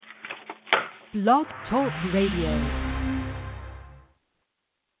Blog Talk Radio.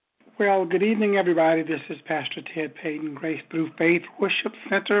 Well, good evening, everybody. This is Pastor Ted Payton, Grace Through Faith Worship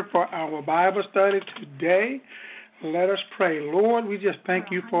Center for our Bible study today. Let us pray. Lord, we just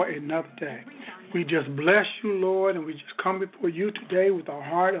thank you for another day. We just bless you, Lord, and we just come before you today with a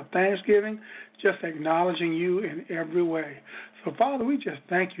heart of thanksgiving, just acknowledging you in every way. So, Father, we just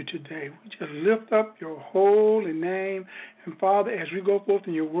thank you today. We just lift up your holy name. And, Father, as we go forth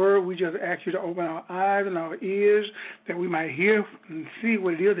in your word, we just ask you to open our eyes and our ears that we might hear and see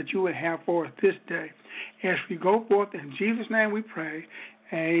what it is that you would have for us this day. As we go forth, in Jesus' name we pray.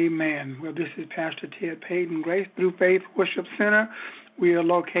 Amen. Well, this is Pastor Ted Payton, Grace Through Faith Worship Center. We are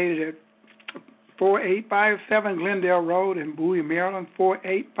located at 4857 Glendale Road in Bowie, Maryland,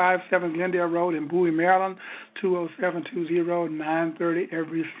 4857 Glendale Road in Bowie, Maryland, 20720-930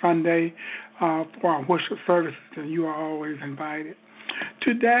 every Sunday for our worship services, and you are always invited.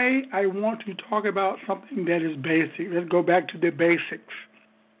 Today, I want to talk about something that is basic. Let's go back to the basics.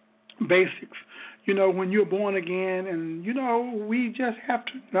 Basics. You know, when you're born again, and, you know, we just have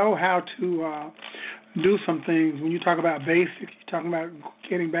to know how to do some things. When you talk about basics, you're talking about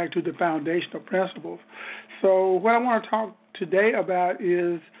getting back to the foundational principles. So what I want to talk today about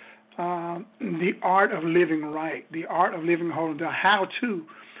is the art of living right, the art of living holy, the how-to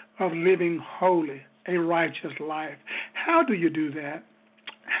of living holy, a righteous life. How do you do that?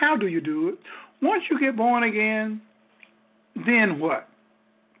 How do you do it? Once you get born again, then what?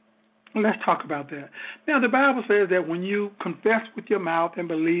 Let's talk about that. Now, the Bible says that when you confess with your mouth and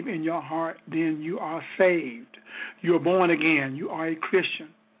believe in your heart, then you are saved. You're born again. You are a Christian.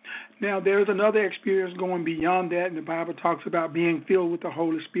 Now, there's another experience going beyond that, and the Bible talks about being filled with the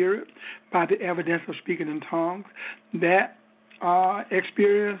Holy Spirit by the evidence of speaking in tongues. That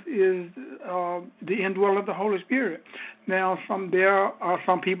experience is the indwelling of the Holy Spirit. Now, there are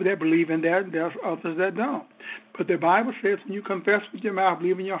some people that believe in that. There's others that don't. But the Bible says when you confess with your mouth,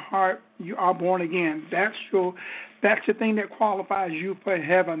 believe in your heart, you are born again. That's the thing that qualifies you for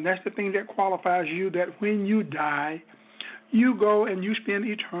heaven. That's the thing that qualifies you that when you die, you go and you spend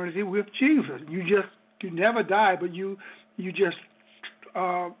eternity with Jesus. You never die, but you just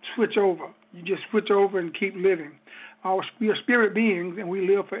switch over. You just switch over and keep living. We are spirit beings, and we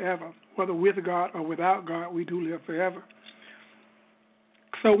live forever. Whether with God or without God, we do live forever.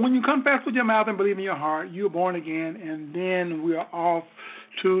 So when you confess with your mouth and believe in your heart, you're born again, and then we are off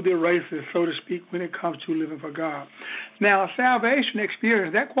to the races, so to speak, when it comes to living for God. Now, salvation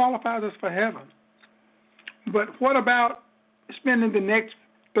experience, that qualifies us for heaven. But what about spending the next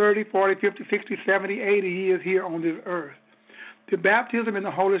 30, 40, 50, 60, 70, 80 years here on this earth? The baptism in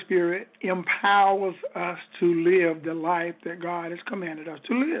the Holy Spirit empowers us to live the life that God has commanded us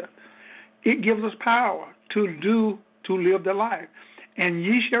to live. It gives us power to live the life. And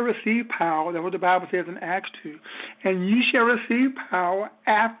ye shall receive power, that's what the Bible says in Acts 2, and ye shall receive power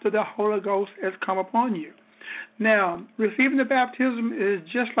after the Holy Ghost has come upon you. Now, receiving the baptism is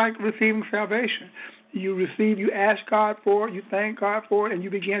just like receiving salvation. You ask God for it, you thank God for it, and you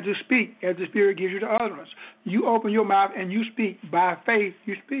begin to speak as the Spirit gives you the utterance. You open your mouth and you speak. By faith,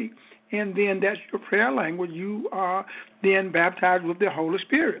 you speak. And then that's your prayer language. You are then baptized with the Holy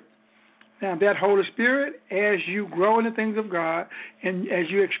Spirit. Now, that Holy Spirit, as you grow in the things of God, and as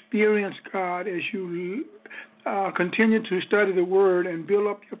you experience God, as you continue to study the Word and build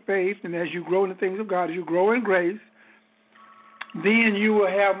up your faith, and as you grow in the things of God, as you grow in grace, then you will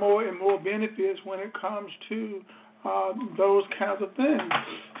have more and more benefits when it comes to those kinds of things.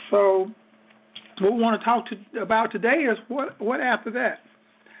 So what we want to talk about today is what after that.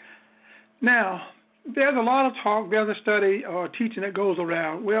 Now, there's a lot of talk, there's a study or teaching that goes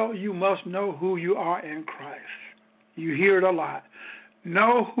around, well, you must know who you are in Christ. You hear it a lot.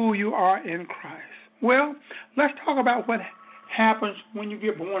 Know who you are in Christ. Well, let's talk about what happens when you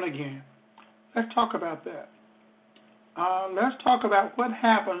get born again. Let's talk about that. Let's talk about what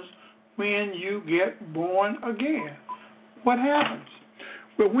happens when you get born again. What happens?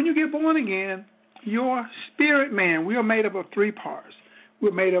 Well, when you get born again, your spirit man, we are made up of three parts.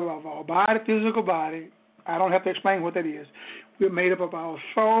 We're made up of our body, physical body. I don't have to explain what that is. We're made up of our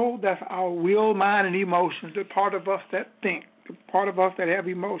soul, that's our will, mind, and emotions, the part of us that think, the part of us that have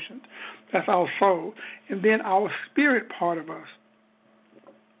emotions. That's our soul. And then our spirit part of us.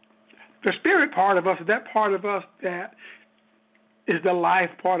 The spirit part of us is that part of us that is the life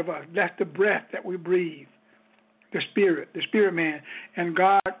part of us. That's the breath that we breathe, the spirit man. And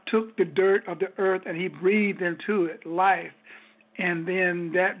God took the dirt of the earth and he breathed into it life. And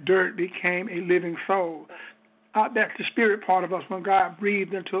then that dirt became a living soul. That's the spirit part of us. When God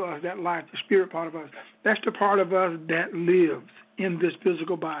breathed into us that life, the spirit part of us, that's the part of us that lives in this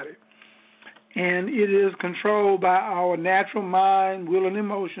physical body. and it is controlled by our natural mind, will, and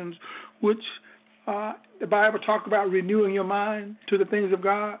emotions, which the Bible talks about renewing your mind to the things of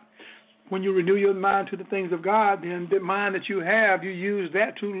God. When you renew your mind to the things of God, then the mind that you have, you use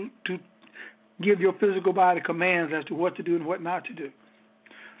that to give your physical body commands as to what to do and what not to do.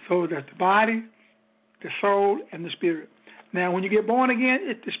 So that's the body, the soul, and the spirit. Now, when you get born again,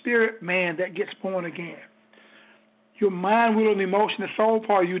 it's the spirit man that gets born again. Your mind, will, and emotion, the soul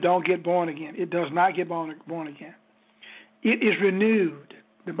part of you don't get born again. It does not get born again. It is renewed.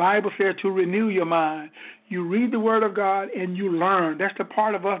 The Bible says to renew your mind. You read the Word of God and you learn. That's the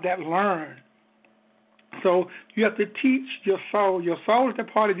part of us that learn. So you have to teach your soul. Your soul is the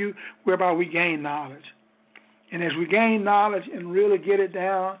part of you whereby we gain knowledge. And as we gain knowledge and really get it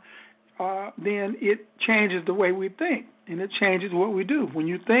down, then it changes the way we think, and it changes what we do. When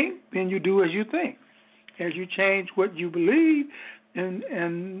you think, then you do as you think. As you change what you believe, and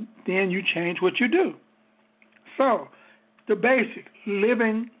then you change what you do. So, the basic,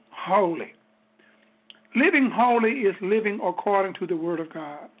 living holy. Living holy is living according to the Word of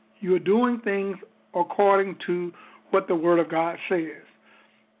God. You are doing things according to what the Word of God says.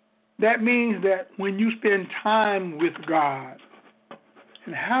 That means that when you spend time with God,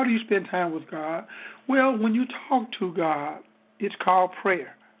 and how do you spend time with God? Well, when you talk to God, it's called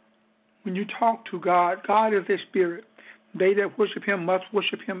prayer. When you talk to God, God is a spirit. They that worship Him must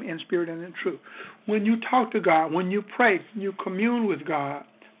worship Him in spirit and in truth. When you talk to God, when you pray, you commune with God,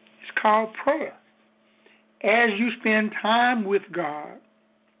 it's called prayer. As you spend time with God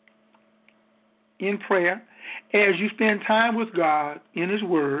in prayer, as you spend time with God in His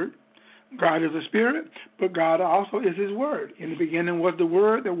Word, God is a spirit, but God also is His Word. In the beginning was the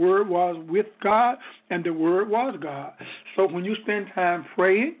Word was with God, and the Word was God. So when you spend time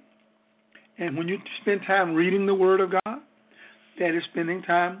praying, and when you spend time reading the Word of God, that is spending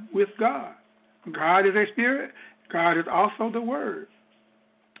time with God. God is a spirit. God is also the Word.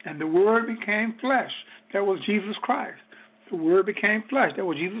 And the Word became flesh. That was Jesus Christ. The Word became flesh. That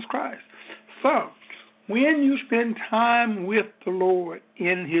was Jesus Christ. So, when you spend time with the Lord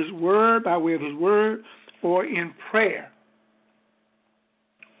in His Word, by way of His Word, or in prayer,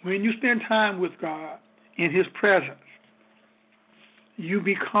 when you spend time with God in His presence, you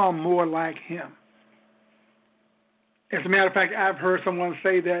become more like Him. As a matter of fact, I've heard someone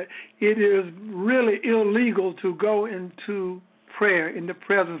say that it is really illegal to go into prayer in the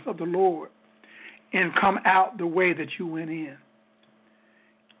presence of the Lord and come out the way that you went in.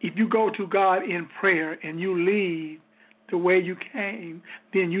 If you go to God in prayer and you leave the way you came,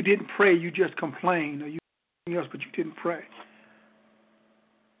 then you didn't pray, you just complained, or you did something else, but you didn't pray.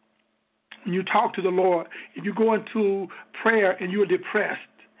 When you talk to the Lord, if you go into prayer and you're depressed,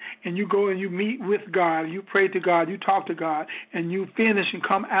 and you go and you meet with God, you pray to God, you talk to God, and you finish and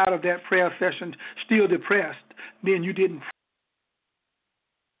come out of that prayer session still depressed, then you didn't pray.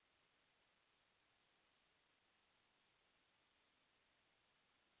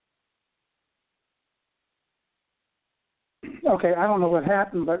 Okay, I don't know what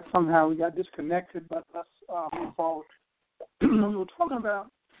happened, but somehow we got disconnected, but let's move forward. We were talking about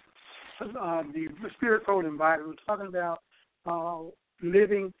the Spirit, Soul, and Body. We were talking about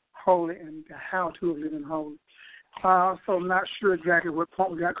living holy and the how-to of living holy. So I'm not sure exactly what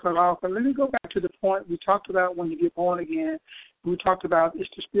point we got cut off, but let me go back to the point we talked about when you get born again. We talked about it's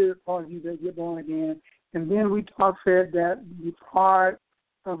the spirit part of you that get born again, and then we said that the part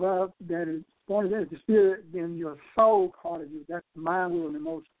of us that is born again is the spirit, then your soul part of you, that's the mind, will, and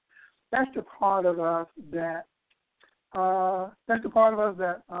emotion. That's the part of us that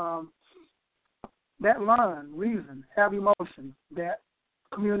that learn, reason, have emotion, that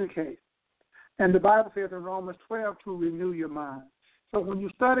communicate. And the Bible says in Romans 12 to renew your mind. So when you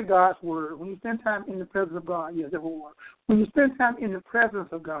study God's Word, when you spend time in the presence of God, yes, that word. When you spend time in the presence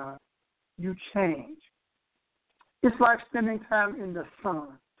of God, you change. It's like spending time in the sun.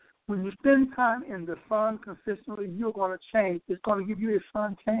 When you spend time in the sun consistently, you're going to change. It's going to give you a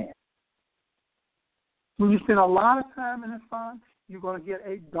suntan. When you spend a lot of time in the sun, you're going to get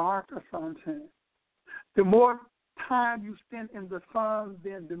a darker suntan. The more time you spend in the sun,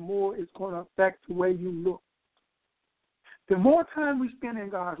 then the more it's going to affect the way you look. The more time we spend in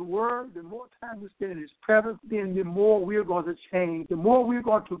God's Word, the more time we spend in His presence, then the more we're going to change, the more we're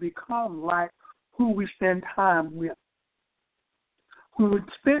going to become like who we spend time with. When we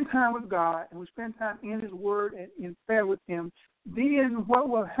spend time with God and we spend time in His Word and in prayer with Him, then what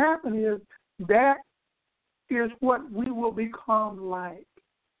will happen is that is what we will become like.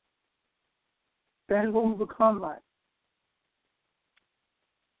 That is what we become like.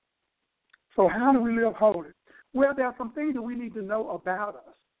 So how do we live holy? Well, there are some things that we need to know about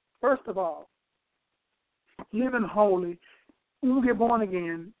us. First of all, living holy. When we get born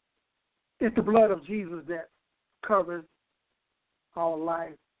again, it's the blood of Jesus that covers our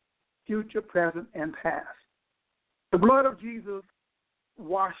life, future, present, and past. The blood of Jesus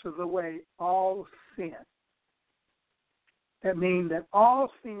washes away all sin. That means that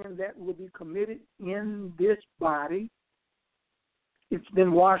all sin that will be committed in this body, it's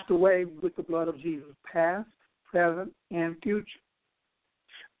been washed away with the blood of Jesus, past, present, and future.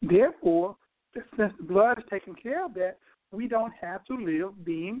 Therefore, since the blood is taking care of that, we don't have to live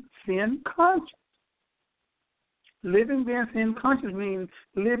being sin conscious. Living being sin conscious means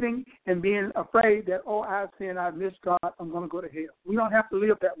living and being afraid that, oh, I've sinned, I've missed God, I'm going to go to hell. We don't have to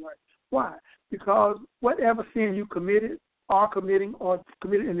live that way. Why? Because whatever sin you committed, are committing, or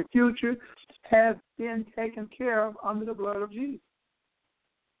committed in the future has been taken care of under the blood of Jesus.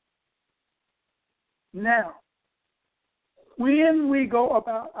 Now, when we go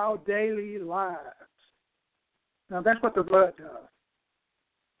about our daily lives, now that's what the blood does.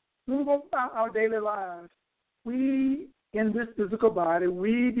 When we go about our daily lives, we, in this physical body,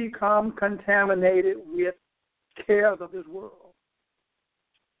 we become contaminated with cares of this world.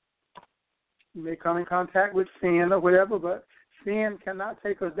 You may come in contact with sin or whatever, but sin cannot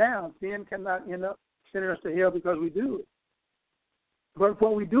take us down. Sin cannot end up sending us to hell because we do it. But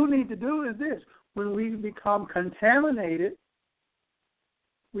what we do need to do is this. When we become contaminated,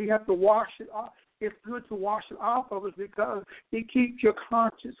 we have to wash it off. It's good to wash it off of us because it keeps your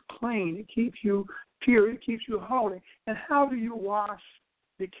conscience clean. It keeps you pure. It keeps you holy. And how do you wash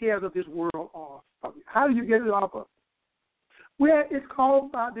the cares of this world off of you? How do you get it off of you? Well, it's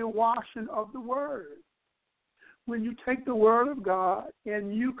called by the washing of the Word. When you take the Word of God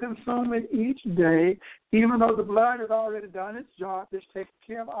and you consume it each day, even though the blood has already done its job, it's taking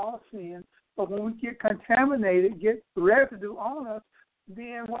care of all sin, but when we get contaminated, get residue on us,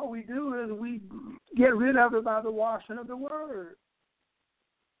 then what we do is we get rid of it by the washing of the Word.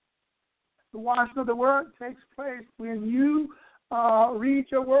 The washing of the Word takes place when you read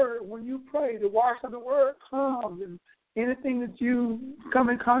your Word, when you pray. The washing of the Word comes, and anything that you come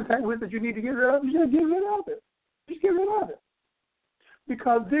in contact with that you need to get rid of, you just get rid of it. Just get rid of it.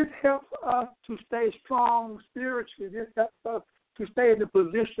 Because this helps us to stay strong spiritually. This helps us to stay in the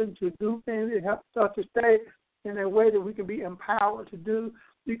position to do things. It helps us to stay in a way that we can be empowered to do,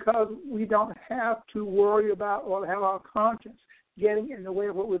 because we don't have to worry about or have our conscience getting in the way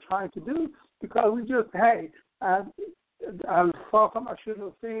of what we're trying to do, because we just, hey, I saw something I shouldn't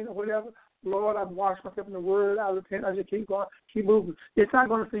have seen or whatever. Lord, I've washed myself in the Word. I repent. I just keep going, keep moving. It's not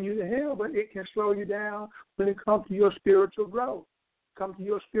going to send you to hell, but it can slow you down when it comes to your spiritual growth, comes to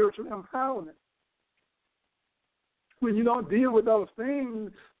your spiritual empowerment. When you don't deal with those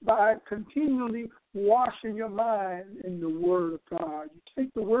things by continually washing your mind in the Word of God. You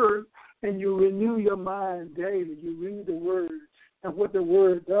take the Word and you renew your mind daily. You read the Word, and what the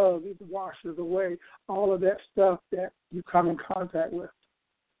Word does, it washes away all of that stuff that you come in contact with.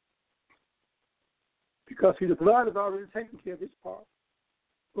 Because, see, the blood has already taken care of its part.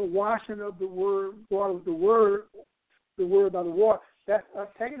 The washing of the Word, water with the Word by the water, that's us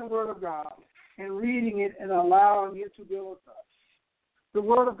taking the Word of God and reading it and allowing it to build us. The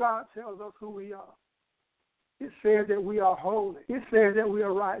Word of God tells us who we are. It says that we are holy. It says that we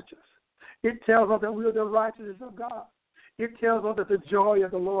are righteous. It tells us that we are the righteousness of God. It tells us that the joy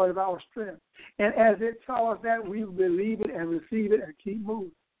of the Lord is our strength. And as it tells us that, we believe it and receive it and keep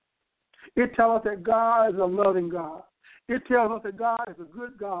moving. It tells us that God is a loving God. It tells us that God is a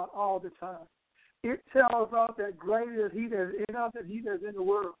good God all the time. It tells us that greater is He that is in us than He that is in the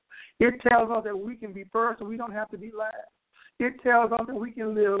world. It tells us that we can be first and we don't have to be last. It tells us that we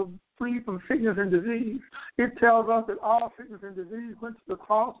can live free from sickness and disease. It tells us that all sickness and disease went to the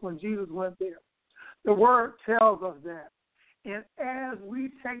cross when Jesus went there. The Word tells us that. And as we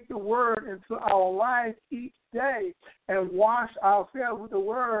take the Word into our life each day and wash ourselves with the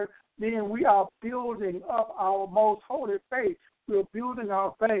Word, then we are building up our most holy faith. We're building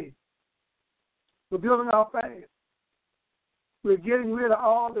our faith. We're building our faith. We're getting rid of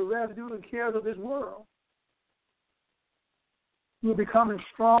all the residue and cares of this world. We're becoming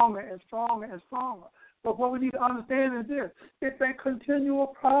stronger and stronger and stronger. But what we need to understand is this. It's a continual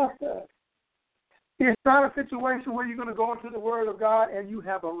process. It's not a situation where you're going to go into the Word of God and you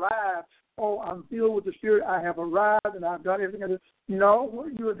have arrived. Oh, I'm filled with the Spirit. I have arrived and I've done everything. No,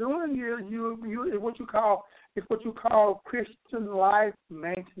 what you're doing is it's what you call Christian life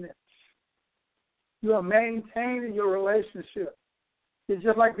maintenance. You are maintaining your relationship. It's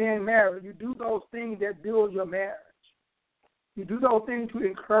just like being married. You do those things that build your marriage. You do those things to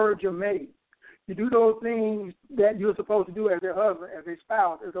encourage your mate. You do those things that you're supposed to do as a husband, as a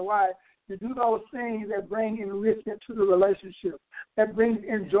spouse, as a wife. You do those things that bring enrichment to the relationship, that brings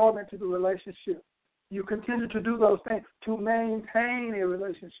enjoyment to the relationship. You continue to do those things to maintain a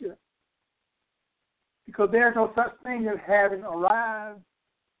relationship. Because there's no such thing as having arrived.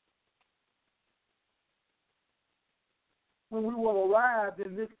 When we will arrive,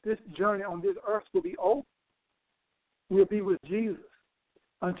 then this journey on this earth will be over. We'll be with Jesus.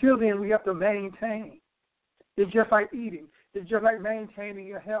 Until then, we have to maintain. It's just like eating. It's just like maintaining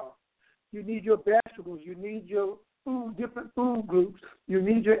your health. You need your vegetables. You need your food, different food groups. You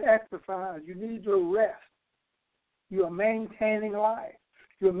need your exercise. You need your rest. You are maintaining life.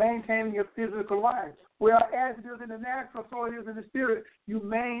 You're maintaining your physical life. Well, as it is in the natural, so it is in the spirit. You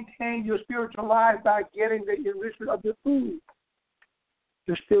maintain your spiritual life by getting the enrichment of your food,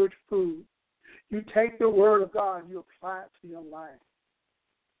 your spiritual food. You take the word of God and you apply it to your life.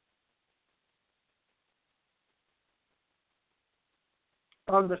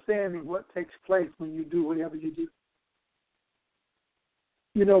 Understanding what takes place when you do whatever you do.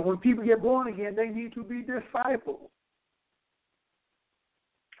 You know, when people get born again, they need to be discipled.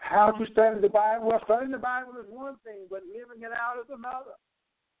 How to study the Bible? Well, studying the Bible is one thing, but living it out is another.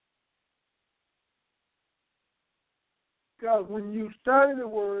 Because when you study the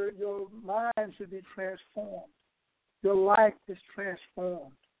Word, your mind should be transformed. Your life is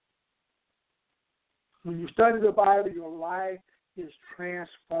transformed. When you study the Bible, your life is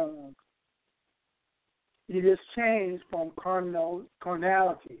transformed. It is changed from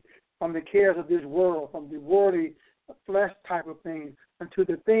carnality, from the cares of this world, from the worldly flesh type of things, into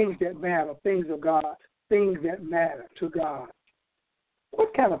the things that matter, things of God, things that matter to God.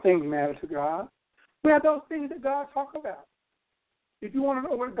 What kind of things matter to God? Well, those things that God talks about. If you want to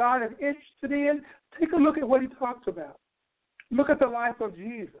know what God is interested in, take a look at what he talks about. Look at the life of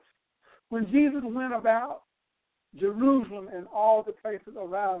Jesus. When Jesus went about Jerusalem and all the places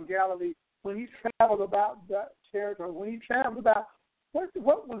around Galilee, when he traveled about that territory, when he traveled about,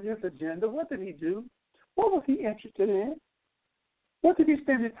 what was his agenda? What did he do? What was he interested in? What did he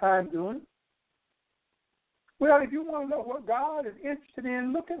spend his time doing? Well, if you want to know what God is interested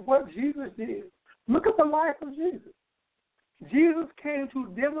in, look at what Jesus did. Look at the life of Jesus. Jesus came to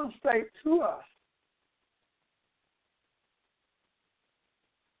demonstrate to us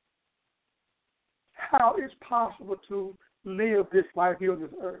how it's possible to live this life here on this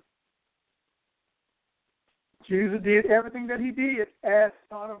earth. Jesus did everything that he did as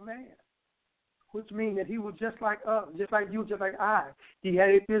Son of Man, which means that he was just like us, just like you, just like I. He had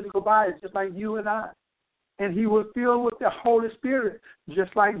a physical body just like you and I. And he was filled with the Holy Spirit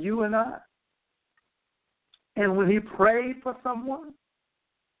just like you and I. And when he prayed for someone,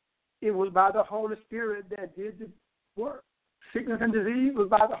 it was by the Holy Spirit that did the work. Sickness and disease was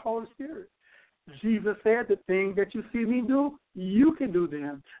by the Holy Spirit. Jesus said, the things that you see me do, you can do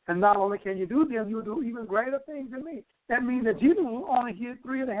them. And not only can you do them, you'll do even greater things than me. That means that Jesus was only here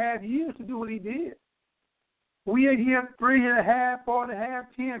 3.5 years to do what he did. We are here 3.5, 4.5,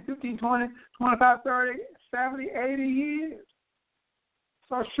 10, 15, 20, 25, 30, 70, 80 years.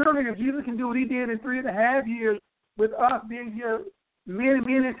 So surely if Jesus can do what he did in 3.5 years, with us being here many,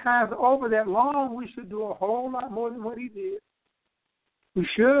 many times over that long, we should do a whole lot more than what he did. We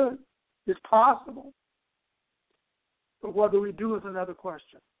should. It's possible. But what do we do is another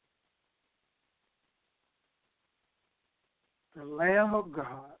question. The Lamb of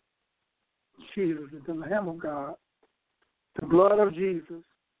God, Jesus is the Lamb of God, the blood of Jesus,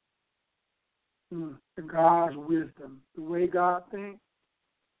 God's wisdom, the way God thinks.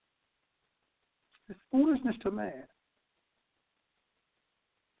 It's foolishness to man.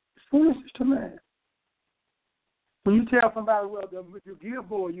 It's foolishness to man. When you tell somebody, well, if you give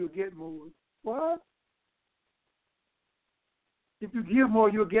more, you'll get more. What? If you give more,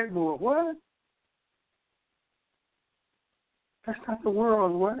 you'll get more. What? That's not the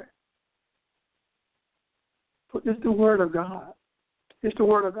world's way. But it's the Word of God. It's the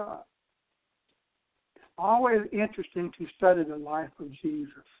Word of God. It's always interesting to study the life of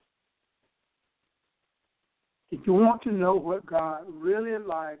Jesus. If you want to know what God really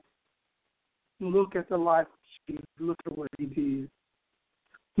likes, look at the life of Jesus. Look at what he did.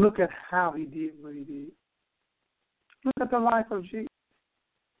 Look at how he did what he did. Look at the life of Jesus.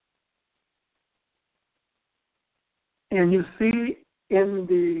 And you see in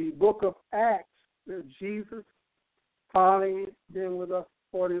the book of Acts that Jesus finally been with us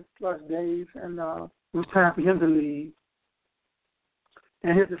 40-plus days, and it was time for him to leave.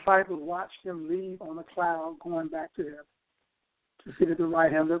 And his disciples watched him leave on a cloud going back to heaven to sit at the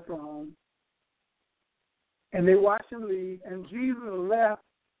right hand of the throne. And they watched him leave, and Jesus left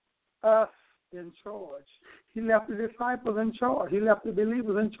us in charge. He left the disciples in charge. He left the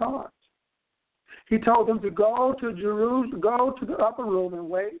believers in charge. He told them to go to Jerusalem, go to the upper room and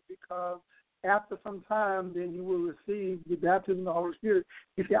wait, because after some time, then you will receive the baptism of the Holy Spirit.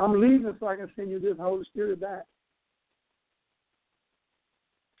 He said, I'm leaving so I can send you this Holy Spirit back.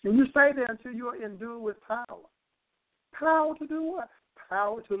 And you stay there until you are endued with power. Power to do what?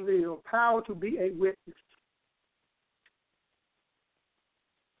 Power to live. Power to be a witness.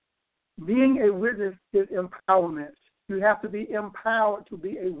 Being a witness is empowerment. You have to be empowered to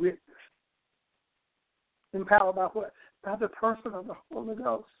be a witness. Empowered by what? By the person of the Holy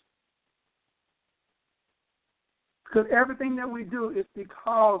Ghost. Because everything that we do is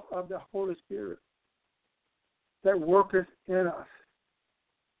because of the Holy Spirit that worketh in us.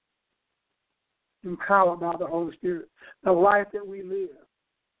 Empowered by the Holy Spirit. The life that we live.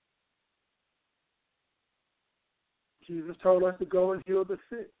 Jesus told us to go and heal the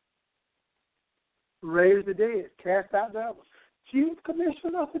sick, raise the dead, cast out devils. Jesus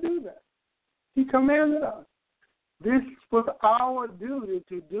commissioned us to do that. He commanded us. This was our duty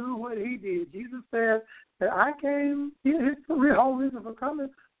to do what he did. Jesus said that I came, his whole reason for coming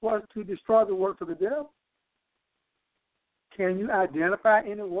was to destroy the works of the devil. Can you identify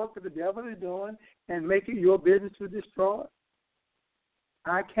any work that the devil is doing and make it your business to destroy it?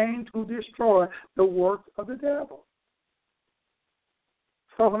 I came to destroy the works of the devil.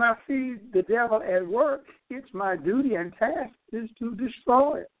 So when I see the devil at work, it's my duty and task is to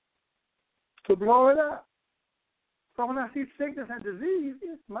destroy it, to blow it up. So when I see sickness and disease,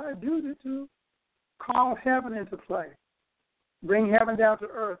 it's my duty to call heaven into play, bring heaven down to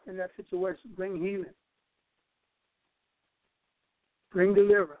earth in that situation, bring healing, bring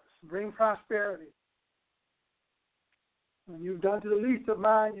deliverance, bring prosperity. When you've done to the least of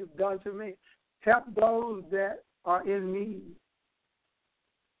mine, you've done to me. Help those that are in need.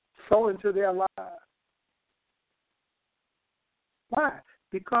 Sow into their lives. Why?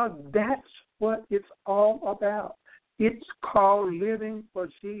 Because that's what it's all about. It's called living for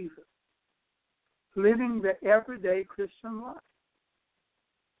Jesus. Living the everyday Christian life.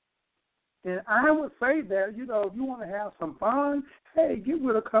 And I would say that, if you want to have some fun, hey, get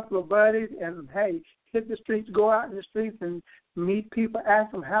with a couple of buddies and, hey, hit the streets, go out in the streets and meet people,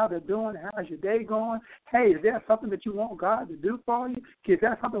 ask them how they're doing, how's your day going. Hey, is there something that you want God to do for you? Is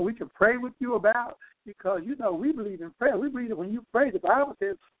that something we can pray with you about? Because, we believe in prayer. We believe that when you pray, the Bible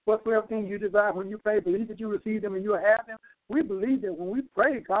says, whatsoever things you desire when you pray, believe that you receive them and you will have them. We believe that when we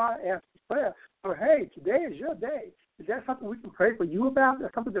pray, God answers prayer. So, hey, today is your day. Is that something we can pray for you about? Is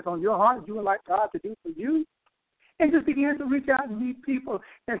that something that's on your heart you would like God to do for you? And just begin to reach out and meet people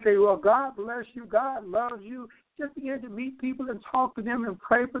and say, well, God bless you. God loves you. Just begin to meet people and talk to them and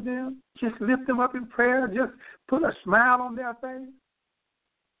pray for them. Just lift them up in prayer. Just put a smile on their face.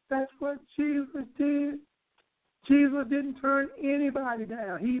 That's what Jesus did. Jesus didn't turn anybody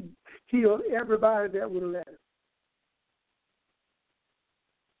down. He healed everybody that would let him.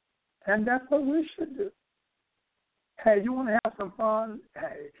 And that's what we should do. Hey, you want to have some fun?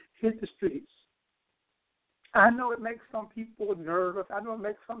 Hey, hit the streets. I know it makes some people nervous. I know it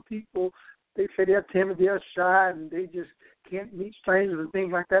makes some people, they say they're timid, they're shy, and they just can't meet strangers and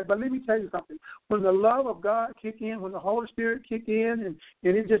things like that. But let me tell you something. When the love of God kick in, when the Holy Spirit kick in,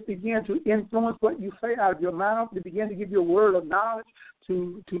 and it just began to influence what you say out of your mouth, to begin to give you a word of knowledge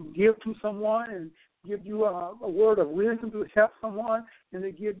to give to someone and give you a word of wisdom to help someone, and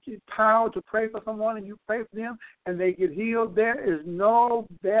they give you power to pray for someone, and you pray for them, and they get healed, there is no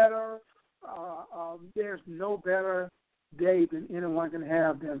better there's no better day than anyone can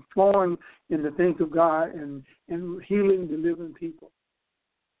have than flowing in the things of God and healing, delivering people,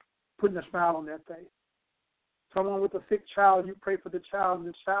 putting a smile on their face. Someone with a sick child, you pray for the child, and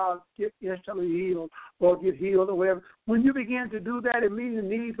the child get instantly healed or get healed or whatever. When you begin to do that and meet the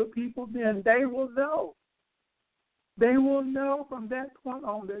needs of people, then they will know. They will know from that point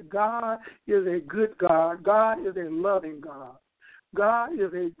on that God is a good God. God is a loving God. God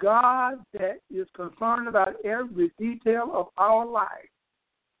is a God that is concerned about every detail of our life.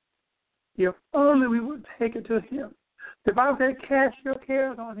 If only we would take it to him. The Bible says, cast your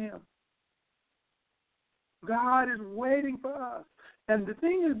cares on him. God is waiting for us. And the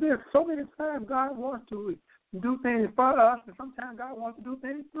thing is this, so many times God wants to do things for us, and sometimes God wants to do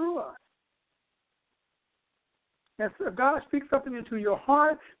things through us. And so if God speaks something into your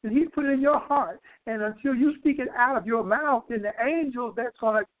heart, then he put it in your heart. And until you speak it out of your mouth, then the angels that's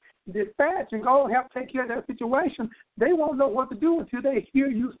going to dispatch and go help take care of that situation, they won't know what to do until they hear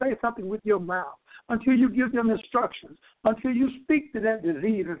you say something with your mouth, until you give them instructions, until you speak to that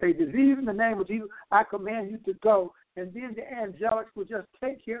disease and say, disease, in the name of Jesus, I command you to go And then the angelics will just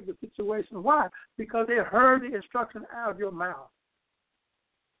take care of the situation. Why? Because they heard the instruction out of your mouth.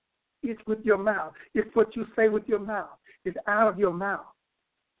 It's with your mouth. It's what you say with your mouth. It's out of your mouth.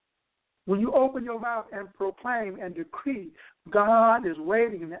 When you open your mouth and proclaim and decree, God is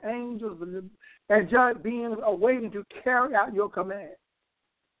waiting, and the angels and the angelic beings are waiting to carry out your command.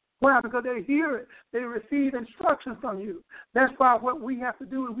 Why? Because they hear it. They receive instructions from you. That's why what we have to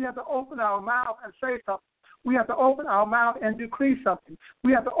do is we have to open our mouth and say something. We have to open our mouth and decree something.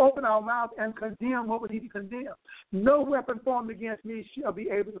 We have to open our mouth and condemn what we need to condemn. No weapon formed against me shall be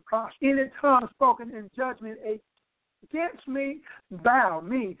able to prosper. Any tongue spoken in judgment against me, thou,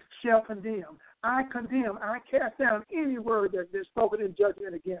 me, shall condemn. I condemn, I cast down any word that is spoken in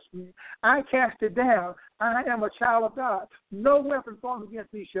judgment against me. I cast it down. I am a child of God. No weapon formed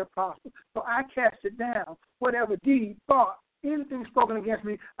against me shall prosper. So I cast it down. Whatever deed, thought, anything spoken against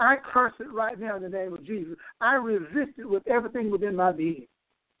me, I curse it right now in the name of Jesus. I resist it with everything within my being.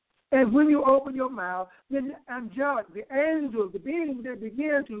 And when you open your mouth, then the angelic, the angels, the beings, they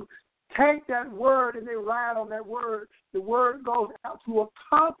begin to take that word and they ride on that word. The word goes out to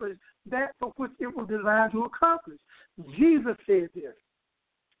accomplish that for which it was designed to accomplish. Jesus said this.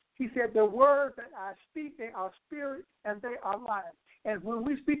 He said, the words that I speak, they are spirit and they are life. And when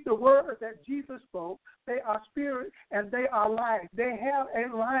we speak the words that Jesus spoke, they are spirit and they are life. They have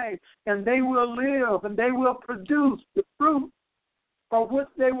a life and they will live and they will produce the fruit for which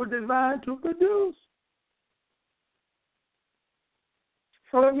they were designed to produce.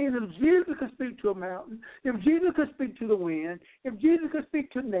 So that means if Jesus could speak to a mountain, if Jesus could speak to the wind, if Jesus could speak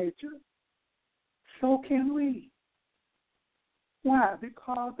to nature, so can we. Why?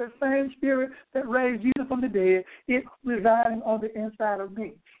 Because the same spirit that raised Jesus from the dead is residing on the inside of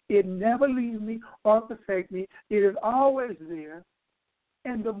me. It never leaves me or forsakes me. It is always there.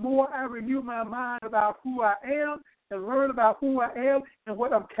 And the more I renew my mind about who I am and learn about who I am and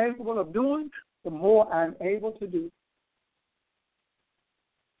what I'm capable of doing, the more I'm able to do.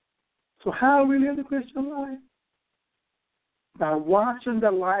 So how do we live the Christian life? By watching the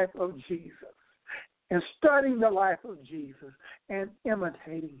life of Jesus and studying the life of Jesus and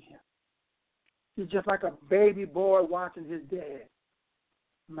imitating him. It's just like a baby boy watching his dad.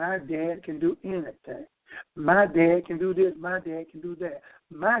 My dad can do anything. My dad can do this. My dad can do that.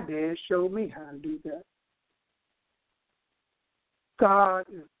 My dad showed me how to do that. God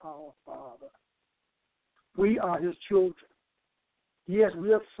is our Father. We are his children. Yes,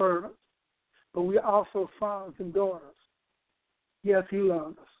 we are servants, but we are also sons and daughters. Yes, he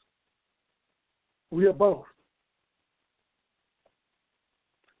loves us. We are both.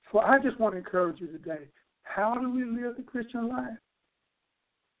 So I just want to encourage you today. How do we live the Christian life?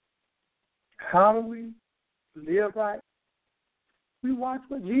 How do we live right? We watch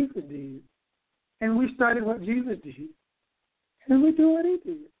what Jesus did, and we study what Jesus did, and we do what he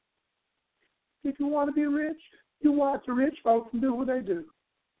did. If you want to be rich, you watch the rich folks and do what they do.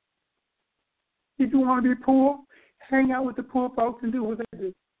 If you want to be poor, hang out with the poor folks and do what they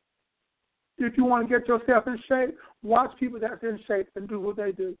do. If you want to get yourself in shape, watch people that's in shape and do what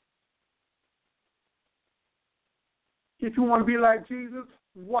they do. If you want to be like Jesus,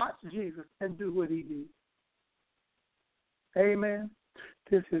 watch Jesus and do what he did. Amen.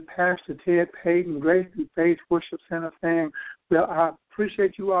 This is Pastor Ted Payton, Grace Through Faith Worship Center, saying, well, I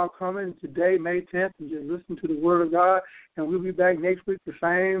appreciate you all coming today, May 10th, and just listen to the Word of God. And we'll be back next week the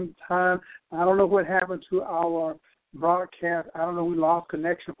same time. I don't know what happened to our broadcast. I don't know, we lost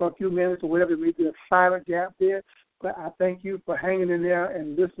connection for a few minutes or whatever. Maybe a silent gap there. But I thank you for hanging in there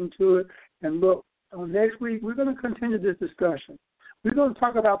and listening to it. And look, next week we're going to continue this discussion. We're going to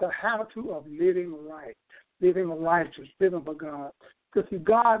talk about the how-to of living right, living righteous, living for God. Because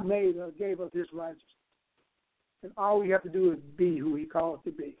God gave us his righteousness. And all we have to do is be who he called us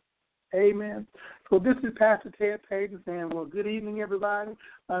to be. Amen. So this is Pastor Ted Payton saying, well, good evening, everybody.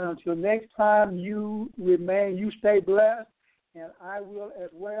 Until next time, you stay blessed. And I will as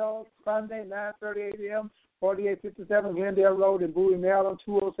well, Sunday, 9:30 a.m., 4857 Glendale Road in Bowie, Maryland,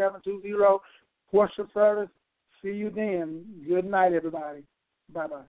 20720, worship service. See you then. Good night, everybody. Bye-bye.